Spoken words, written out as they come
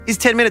Is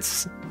 10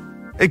 minutes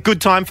a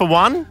good time for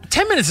one?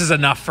 10 minutes is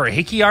enough for a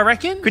hickey, I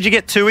reckon. Could you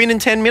get two in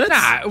 10 minutes?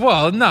 Nah,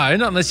 well, no,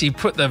 not unless you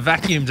put the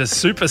vacuum to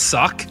super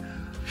suck.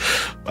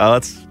 Well,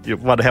 you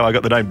wonder how I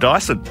got the name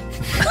Dyson.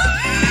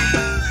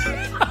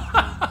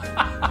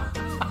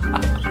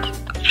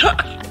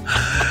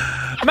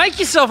 Make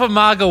yourself a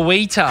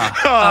margarita.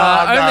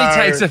 Only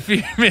takes a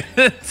few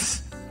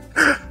minutes.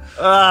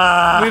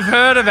 We've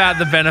heard about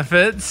the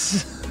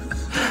benefits.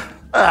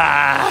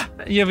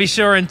 You'll be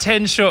sure in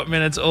 10 short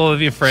minutes all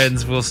of your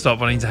friends will stop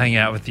wanting to hang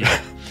out with you.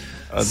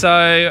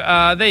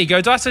 So there you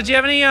go. Dyson, do you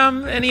have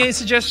any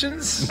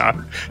suggestions?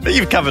 No.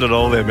 You've covered it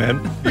all there,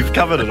 man. You've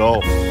covered it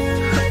all.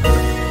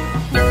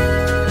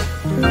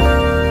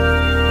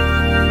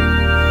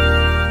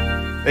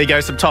 There you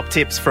go, some top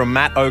tips from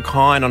Matt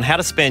O'Kine on how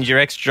to spend your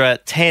extra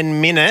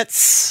 10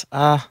 minutes.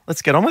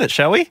 Let's get on with it,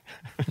 shall we?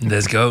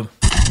 Let's go.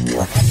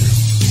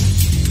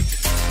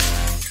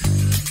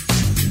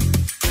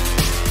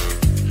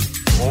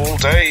 All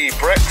day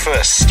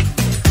breakfast.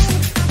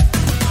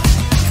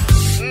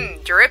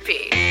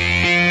 Drippy.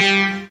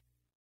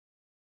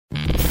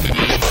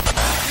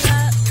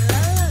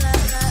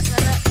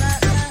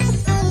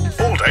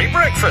 All day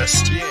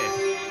breakfast.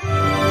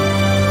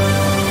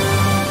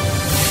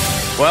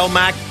 Well,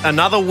 Mac,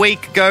 another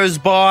week goes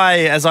by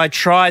as I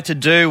try to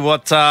do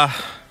what a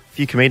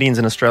few comedians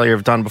in Australia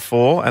have done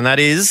before, and that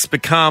is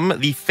become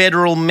the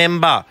federal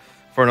member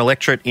for an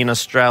electorate in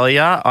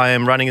Australia. I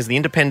am running as the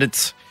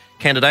independent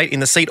candidate in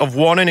the seat of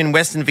Wannon in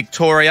Western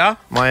Victoria,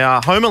 my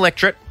home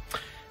electorate,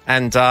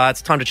 and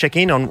it's time to check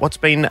in on what's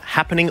been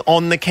happening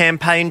on the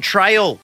campaign trail.